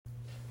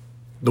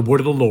The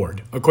word of the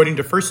Lord, according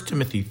to 1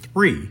 Timothy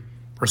 3,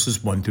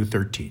 verses 1 through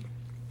 13.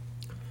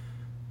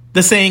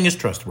 The saying is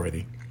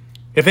trustworthy.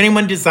 If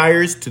anyone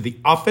desires to the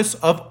office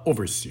of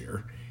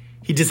overseer,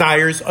 he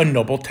desires a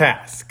noble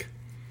task.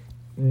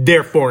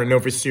 Therefore, an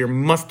overseer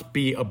must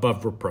be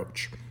above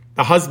reproach,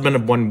 the husband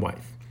of one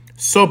wife,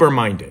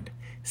 sober-minded,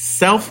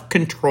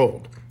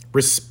 self-controlled,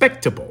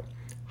 respectable,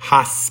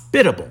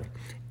 hospitable,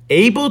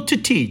 able to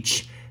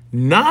teach,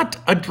 not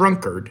a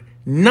drunkard,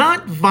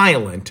 not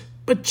violent,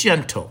 but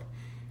gentle,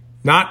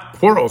 not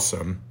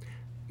quarrelsome,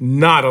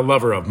 not a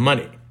lover of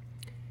money.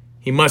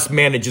 He must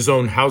manage his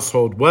own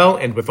household well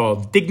and with all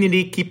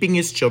dignity, keeping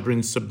his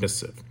children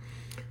submissive.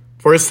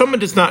 For if someone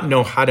does not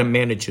know how to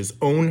manage his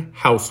own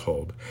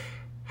household,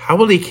 how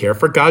will he care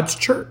for God's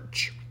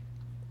church?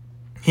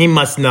 He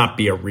must not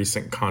be a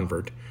recent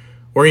convert,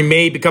 or he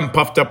may become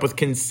puffed up with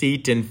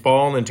conceit and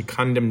fall into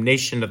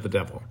condemnation of the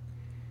devil.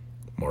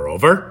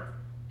 Moreover,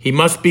 he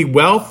must be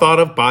well thought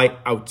of by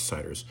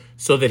outsiders,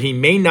 so that he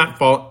may not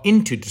fall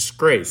into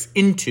disgrace,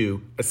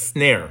 into a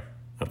snare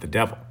of the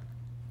devil.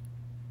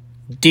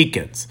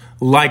 Deacons,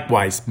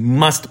 likewise,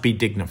 must be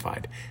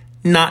dignified,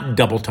 not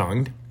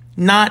double-tongued,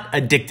 not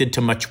addicted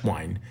to much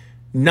wine,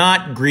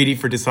 not greedy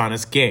for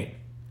dishonest gain.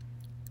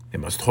 They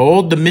must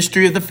hold the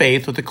mystery of the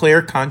faith with a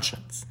clear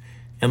conscience,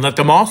 and let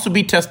them also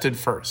be tested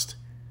first.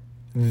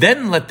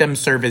 Then let them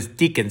serve as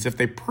deacons if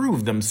they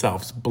prove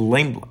themselves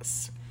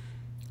blameless.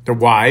 Their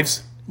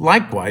wives,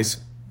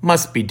 likewise,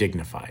 must be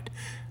dignified,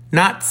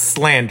 not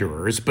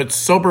slanderers, but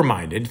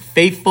sober-minded,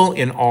 faithful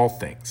in all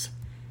things.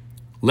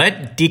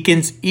 Let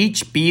deacons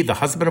each be the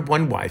husband of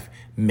one wife,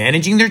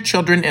 managing their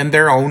children and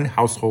their own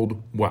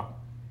household well.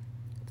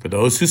 For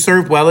those who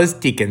serve well as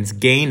deacons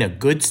gain a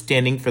good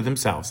standing for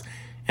themselves,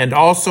 and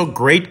also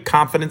great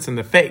confidence in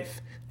the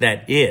faith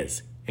that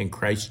is in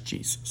Christ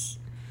Jesus.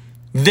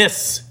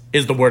 This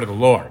is the word of the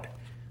Lord.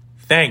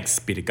 Thanks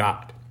be to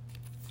God.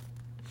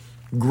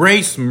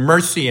 Grace,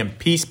 mercy, and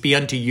peace be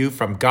unto you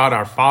from God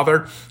our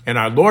Father and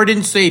our Lord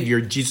and Savior,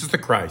 Jesus the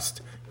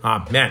Christ.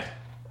 Amen.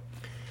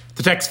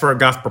 The text for our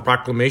gospel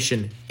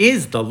proclamation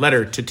is the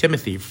letter to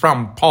Timothy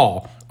from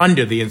Paul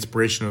under the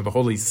inspiration of the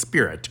Holy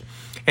Spirit,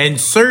 and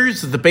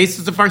serves as the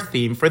basis of our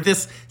theme for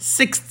this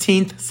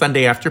 16th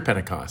Sunday after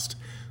Pentecost.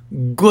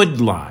 Good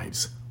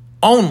lives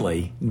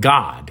only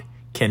God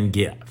can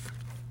give.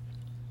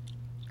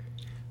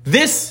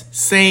 This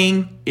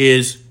saying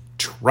is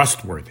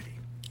trustworthy.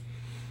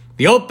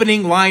 The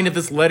opening line of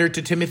this letter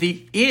to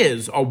Timothy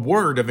is a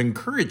word of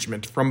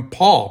encouragement from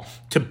Paul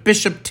to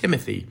Bishop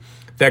Timothy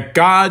that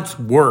God's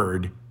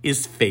word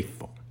is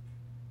faithful.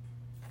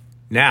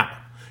 Now,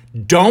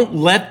 don't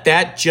let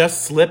that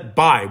just slip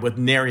by with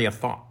nary a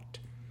thought.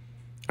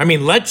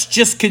 Let's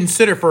just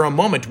consider for a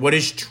moment what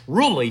is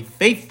truly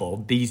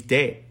faithful these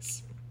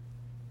days.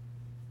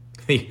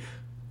 The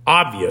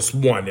obvious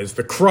one is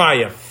the cry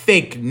of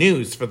fake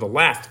news for the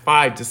last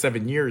 5 to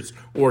 7 years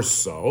or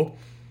so.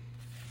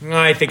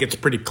 I think it's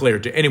pretty clear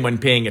to anyone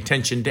paying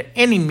attention to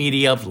any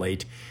media of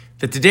late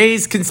that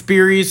today's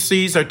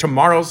conspiracies are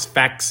tomorrow's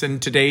facts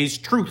and today's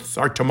truths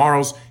are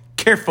tomorrow's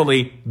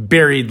carefully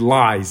buried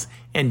lies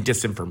and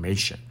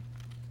disinformation.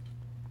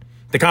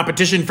 The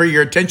competition for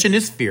your attention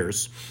is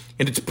fierce,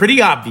 and it's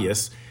pretty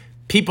obvious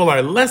people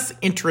are less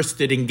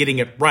interested in getting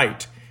it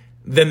right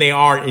than they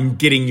are in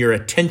getting your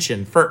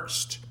attention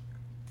first.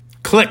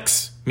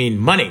 Clicks mean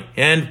money,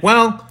 and,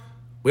 well,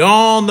 we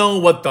all know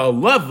what the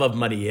love of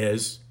money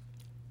is.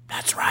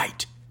 That's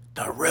right,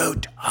 the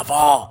root of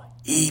all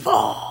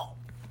evil.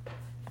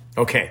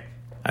 Okay,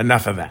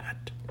 enough of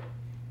that.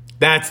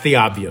 That's the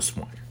obvious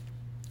one.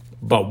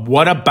 But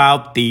what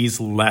about these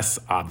less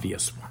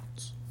obvious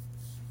ones?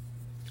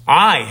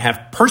 I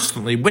have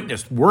personally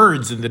witnessed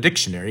words in the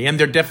dictionary and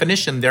their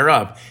definition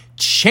thereof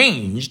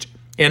changed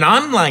in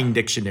online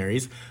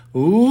dictionaries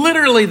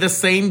literally the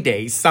same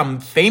day some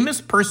famous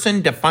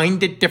person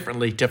defined it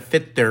differently to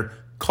fit their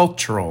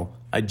cultural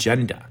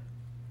agenda.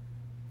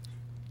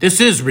 This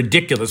is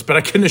ridiculous, but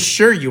I can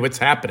assure you it's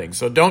happening.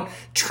 So don't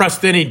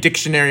trust any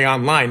dictionary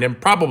online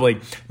and probably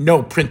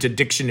no printed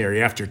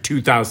dictionary after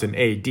 2000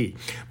 AD.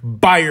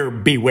 Buyer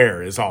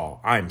beware is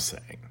all I'm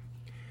saying.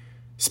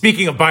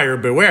 Speaking of buyer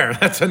beware,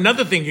 that's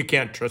another thing you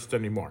can't trust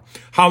anymore.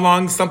 How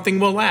long something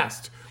will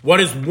last. What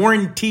is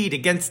warranted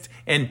against,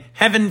 and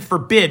heaven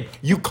forbid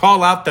you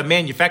call out the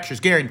manufacturer's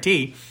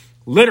guarantee.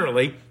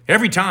 Literally,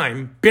 every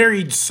time,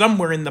 buried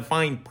somewhere in the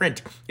fine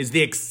print is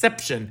the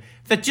exception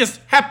that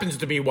just happens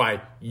to be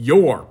why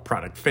your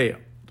product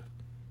failed.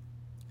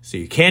 So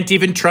you can't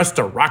even trust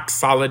a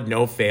rock-solid,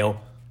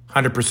 no-fail,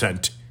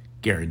 100%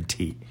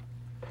 guarantee.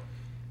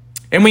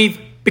 And we've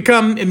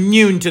become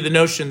immune to the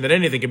notion that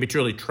anything can be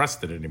truly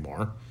trusted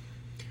anymore.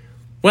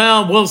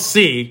 Well, we'll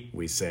see,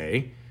 we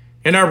say,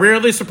 and are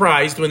rarely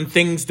surprised when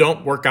things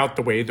don't work out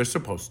the way they're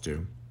supposed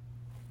to.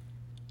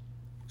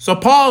 So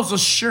Paul's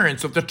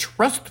assurance of the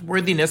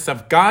trustworthiness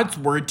of God's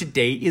word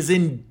today is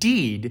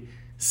indeed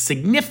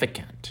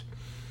significant.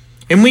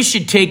 And we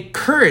should take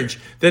courage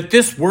that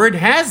this word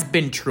has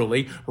been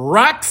truly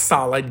rock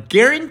solid,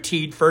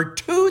 guaranteed for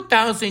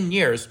 2,000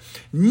 years,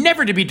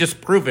 never to be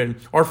disproven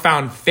or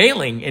found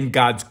failing in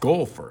God's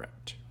goal for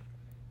it.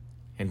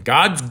 And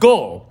God's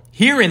goal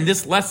here in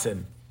this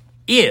lesson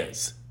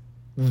is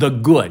the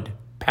good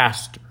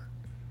pastor.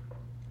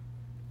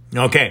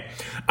 Okay,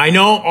 I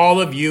know all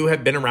of you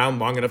have been around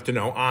long enough to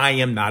know I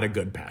am not a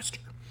good pastor.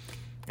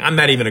 I'm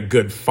not even a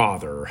good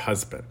father or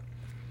husband.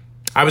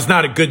 I was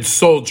not a good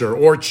soldier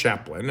or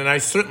chaplain, and I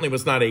certainly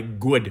was not a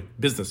good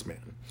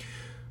businessman.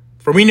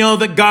 For we know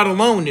that God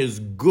alone is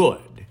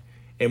good,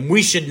 and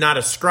we should not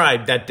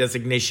ascribe that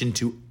designation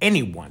to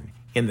anyone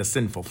in the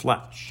sinful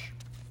flesh.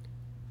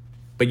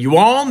 But you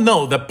all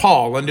know that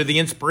Paul, under the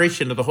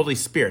inspiration of the Holy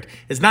Spirit,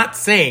 is not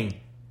saying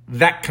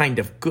that kind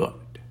of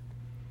good.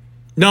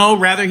 No,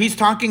 rather, he's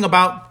talking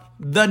about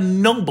the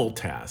noble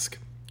task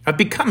of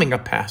becoming a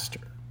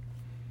pastor.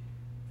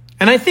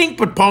 And I think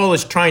what Paul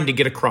is trying to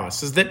get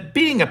across is that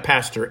being a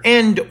pastor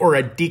and or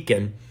a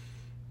deacon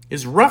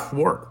is rough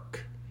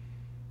work.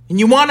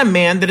 And you want a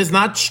man that is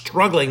not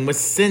struggling with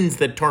sins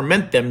that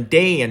torment them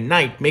day and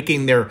night,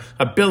 making their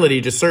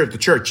ability to serve the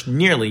church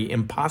nearly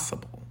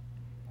impossible.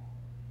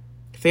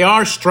 If they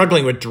are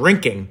struggling with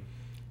drinking,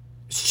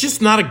 it's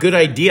just not a good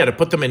idea to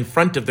put them in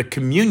front of the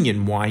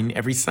communion wine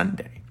every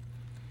Sunday.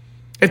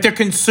 If they're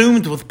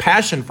consumed with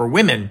passion for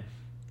women,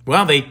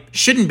 well, they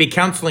shouldn't be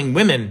counseling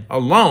women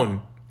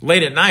alone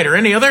late at night or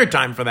any other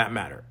time for that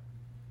matter.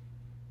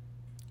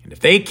 And if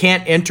they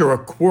can't enter a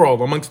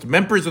quarrel amongst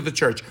members of the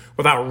church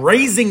without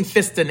raising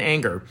fist in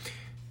anger,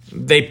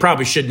 they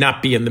probably should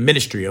not be in the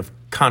ministry of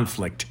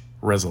conflict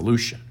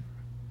resolution.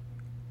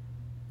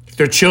 If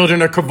their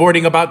children are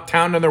cavorting about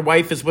town and their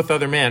wife is with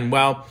other men,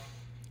 well,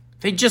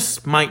 they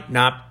just might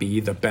not be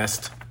the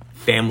best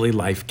family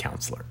life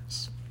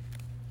counselors.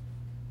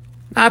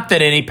 Not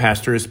that any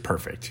pastor is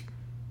perfect.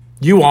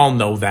 You all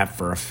know that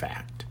for a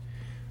fact.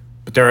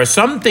 But there are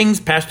some things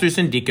pastors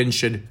and deacons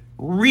should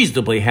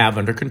reasonably have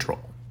under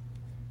control.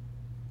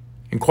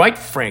 And quite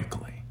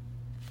frankly,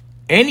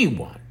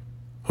 anyone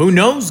who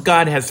knows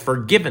God has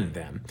forgiven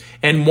them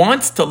and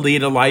wants to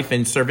lead a life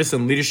in service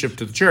and leadership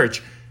to the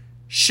church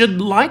should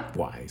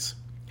likewise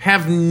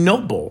have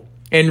noble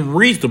and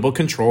reasonable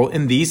control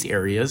in these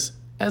areas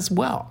as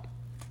well.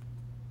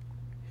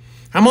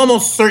 I'm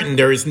almost certain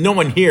there is no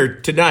one here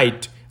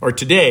tonight or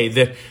today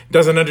that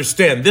doesn't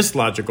understand this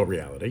logical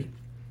reality.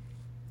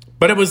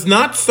 But it was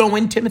not so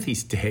in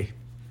Timothy's day.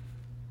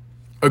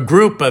 A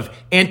group of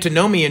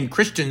antinomian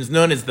Christians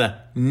known as the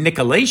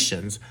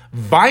Nicolaitans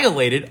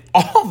violated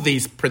all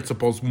these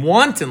principles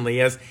wantonly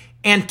as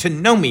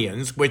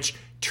antinomians, which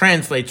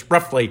translates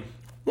roughly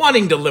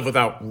wanting to live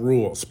without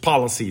rules,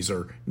 policies,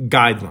 or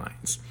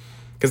guidelines.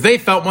 Because they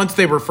felt once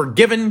they were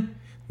forgiven,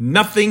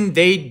 nothing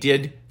they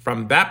did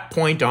from that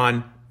point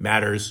on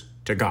matters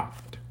to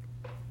God.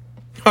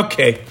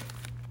 Okay,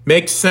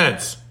 makes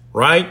sense,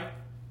 right?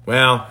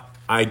 Well,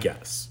 I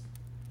guess.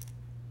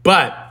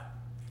 But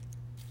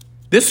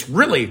this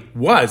really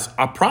was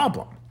a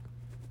problem.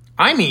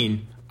 I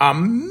mean, a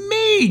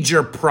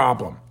major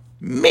problem,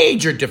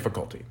 major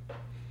difficulty.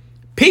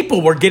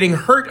 People were getting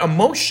hurt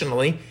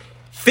emotionally,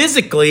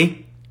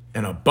 physically,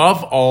 and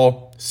above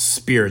all,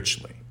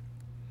 spiritually.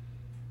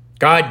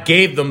 God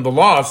gave them the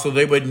law so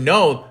they would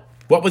know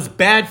what was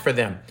bad for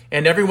them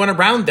and everyone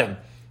around them.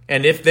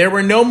 And if there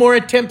were no more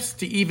attempts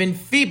to even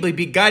feebly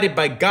be guided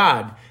by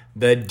God,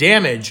 the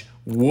damage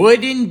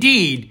would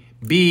indeed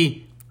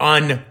be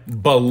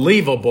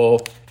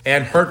unbelievable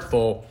and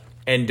hurtful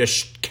and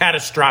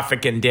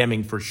catastrophic and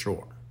damning for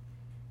sure.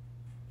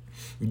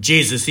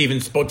 Jesus even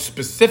spoke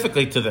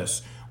specifically to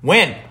this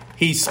when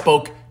he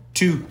spoke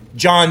to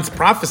John's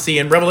prophecy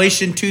in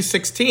Revelation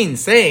 2:16,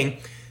 saying,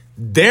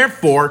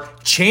 "Therefore,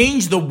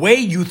 change the way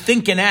you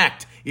think and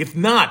act. If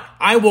not,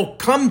 I will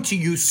come to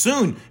you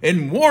soon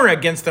and war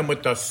against them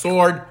with the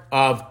sword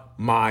of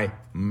my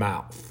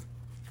mouth."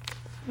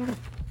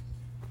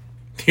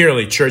 The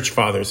early church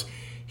fathers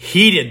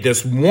heeded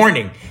this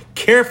warning,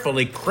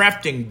 carefully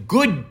crafting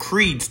good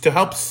creeds to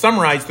help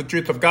summarize the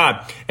truth of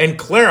God and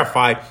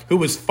clarify who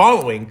was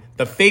following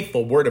the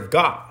faithful word of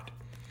God.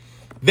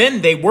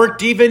 Then they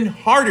worked even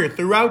harder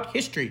throughout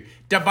history,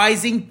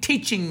 devising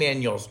teaching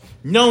manuals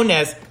known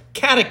as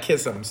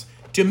catechisms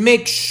to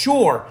make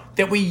sure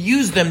that we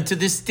use them to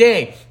this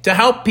day to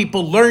help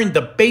people learn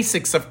the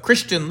basics of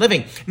Christian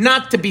living,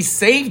 not to be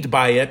saved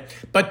by it,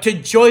 but to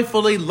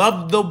joyfully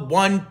love the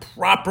one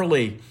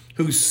properly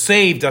who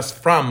saved us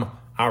from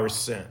our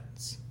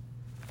sins.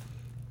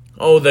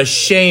 Oh, the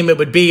shame it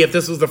would be if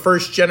this was the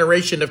first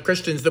generation of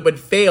Christians that would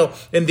fail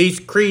in these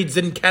creeds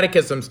and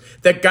catechisms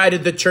that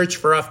guided the church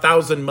for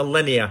 1,000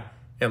 millennia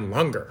and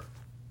longer.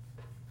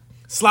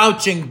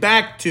 Slouching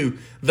back to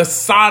the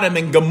Sodom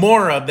and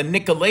Gomorrah, the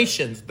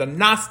Nicolaitans, the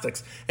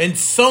Gnostics, and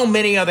so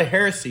many other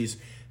heresies,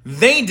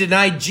 they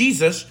denied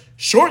Jesus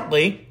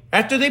shortly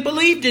after they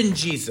believed in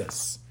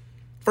Jesus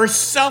for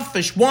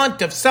selfish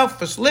want of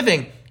selfish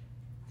living,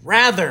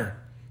 rather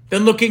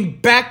than looking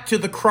back to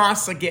the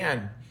cross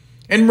again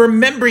and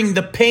remembering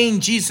the pain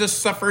Jesus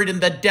suffered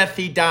and the death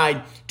he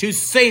died to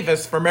save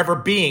us from ever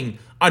being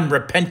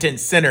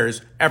unrepentant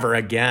sinners ever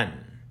again.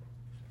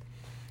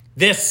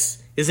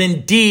 This is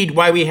indeed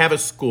why we have a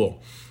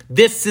school.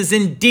 This is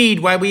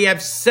indeed why we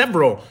have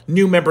several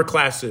new member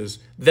classes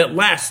that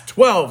last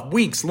 12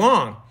 weeks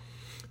long.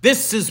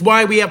 This is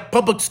why we have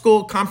public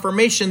school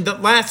confirmation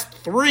that lasts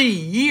 3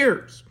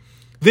 years.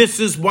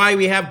 This is why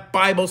we have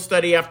Bible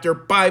study after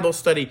Bible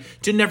study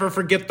to never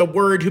forget the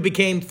Word who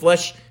became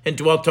flesh and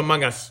dwelt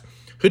among us,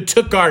 who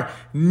took our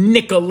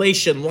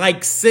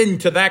Nicolaitan-like sin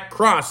to that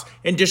cross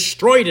and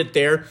destroyed it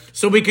there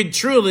so we could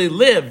truly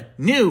live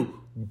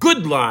new,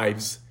 good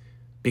lives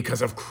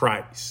because of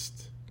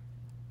Christ.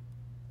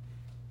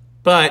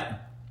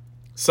 But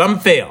some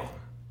fail,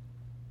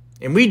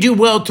 and we do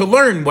well to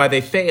learn why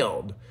they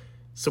failed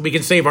so we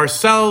can save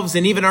ourselves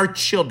and even our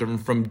children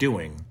from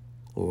doing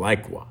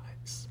likewise.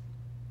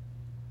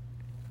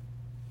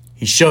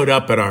 He showed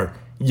up at our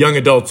young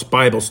adults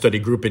Bible study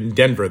group in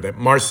Denver that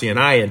Marcy and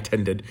I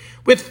attended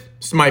with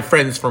my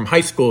friends from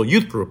high school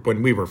youth group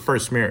when we were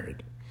first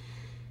married.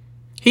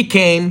 He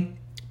came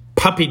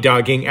puppy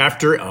dogging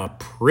after a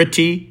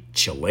pretty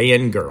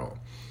Chilean girl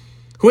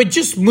who had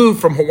just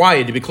moved from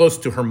Hawaii to be close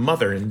to her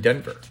mother in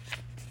Denver.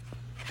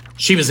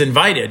 She was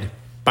invited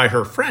by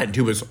her friend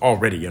who was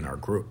already in our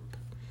group.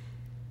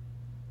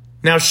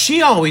 Now,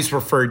 she always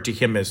referred to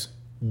him as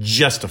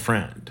just a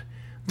friend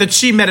that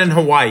she met in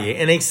Hawaii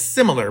in a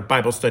similar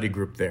Bible study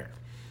group there.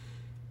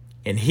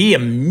 And he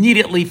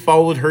immediately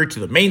followed her to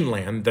the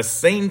mainland the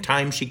same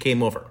time she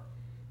came over.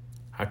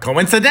 A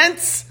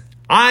coincidence?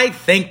 I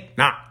think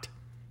not.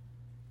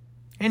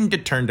 And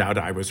it turned out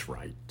I was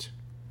right.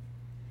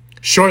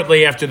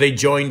 Shortly after they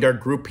joined our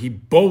group, he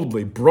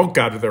boldly broke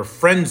out of their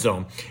friend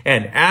zone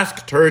and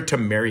asked her to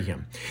marry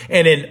him.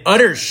 And in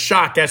utter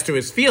shock as to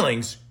his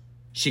feelings,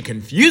 she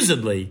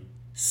confusedly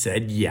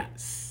said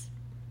yes.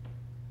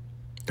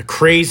 The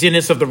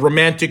craziness of the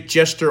romantic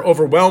gesture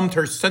overwhelmed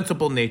her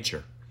sensible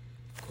nature.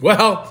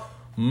 Well,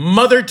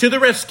 mother to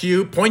the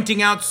rescue,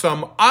 pointing out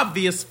some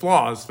obvious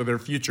flaws for their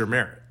future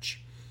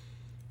marriage.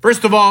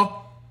 First of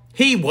all,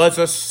 he was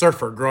a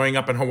surfer growing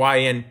up in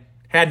Hawaii and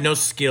had no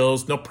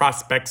skills, no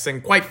prospects,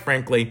 and quite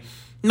frankly,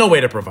 no way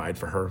to provide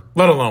for her,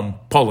 let alone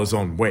pull his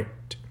own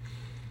weight.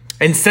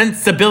 And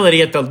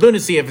sensibility at the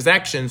lunacy of his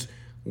actions,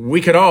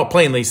 we could all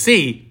plainly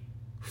see,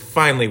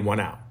 finally won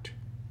out.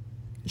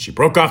 She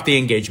broke off the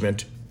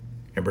engagement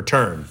and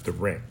returned the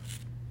ring.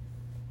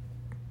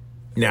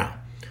 Now,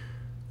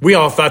 we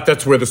all thought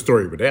that's where the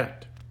story would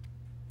end.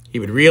 He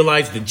would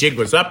realize the jig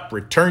was up,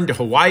 return to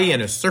Hawaii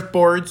and his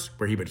surfboards,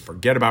 where he would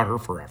forget about her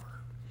forever.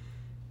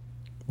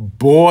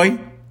 Boy,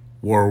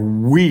 were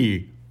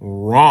we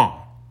wrong.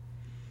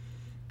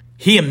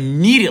 He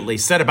immediately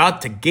set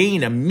about to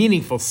gain a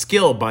meaningful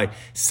skill by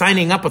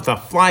signing up with a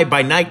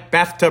fly-by-night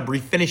bathtub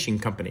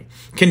refinishing company,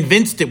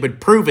 convinced it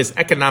would prove his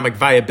economic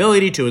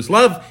viability to his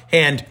love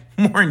and,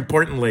 more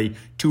importantly,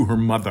 to her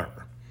mother.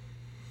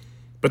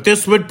 But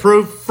this would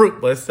prove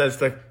fruitless as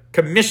the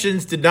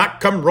commissions did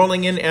not come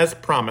rolling in as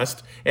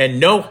promised, and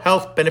no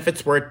health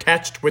benefits were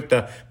attached with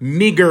the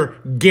meager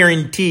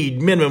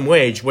guaranteed minimum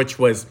wage, which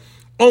was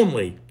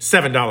only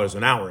 $7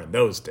 an hour in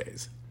those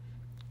days.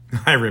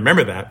 I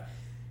remember that,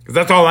 because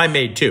that's all I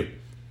made too,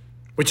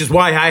 which is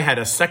why I had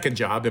a second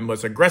job and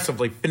was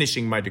aggressively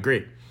finishing my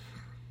degree.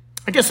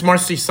 I guess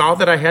Marcy saw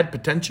that I had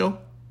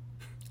potential.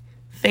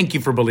 Thank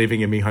you for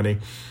believing in me, honey.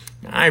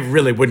 I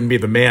really wouldn't be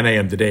the man I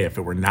am today if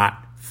it were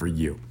not for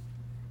you.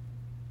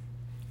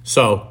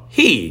 So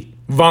he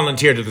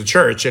volunteered at the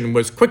church and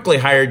was quickly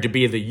hired to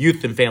be the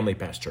youth and family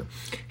pastor,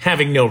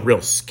 having no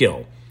real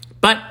skill,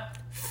 but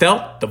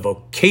felt the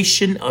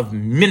vocation of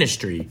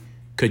ministry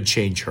could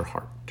change her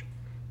heart.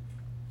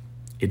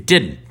 It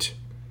didn't,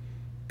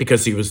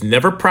 because he was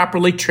never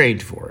properly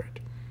trained for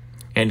it.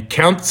 And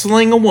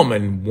counseling a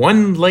woman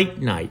one late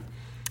night,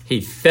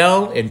 he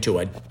fell into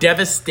a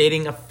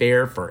devastating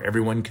affair for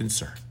everyone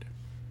concerned.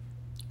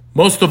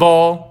 Most of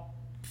all,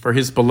 for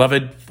his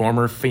beloved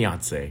former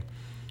fiancée,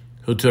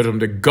 who told him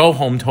to go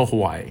home to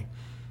Hawaii.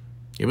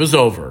 It was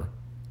over,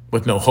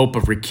 with no hope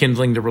of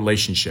rekindling the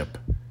relationship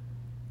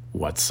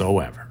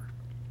whatsoever.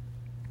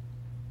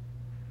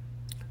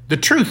 The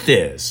truth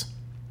is,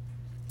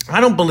 I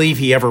don't believe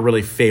he ever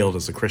really failed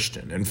as a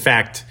Christian. In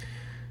fact,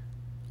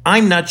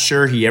 I'm not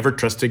sure he ever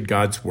trusted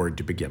God's word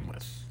to begin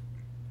with.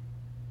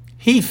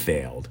 He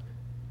failed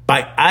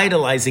by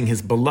idolizing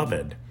his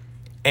beloved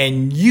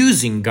and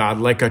using God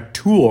like a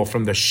tool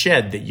from the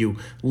shed that you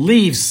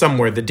leave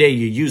somewhere the day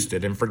you used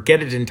it and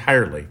forget it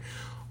entirely,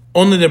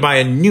 only to buy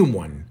a new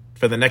one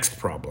for the next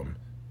problem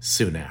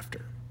soon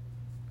after.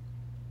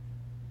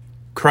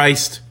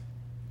 Christ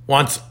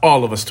wants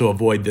all of us to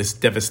avoid this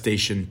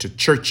devastation to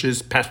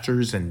churches,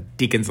 pastors, and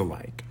deacons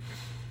alike,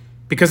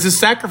 because his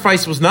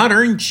sacrifice was not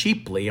earned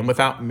cheaply and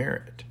without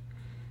merit.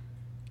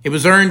 It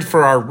was earned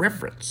for our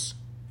reverence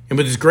and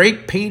with his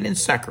great pain and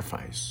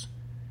sacrifice,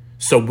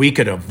 so we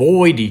could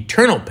avoid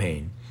eternal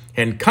pain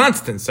and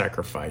constant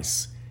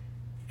sacrifice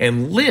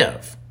and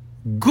live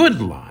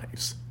good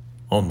lives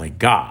only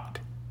God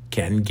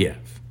can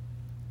give.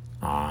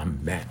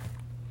 Amen.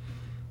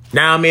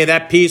 Now may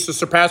that peace that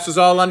surpasses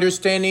all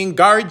understanding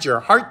guard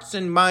your hearts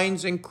and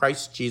minds in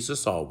Christ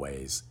Jesus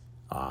always.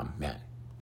 Amen.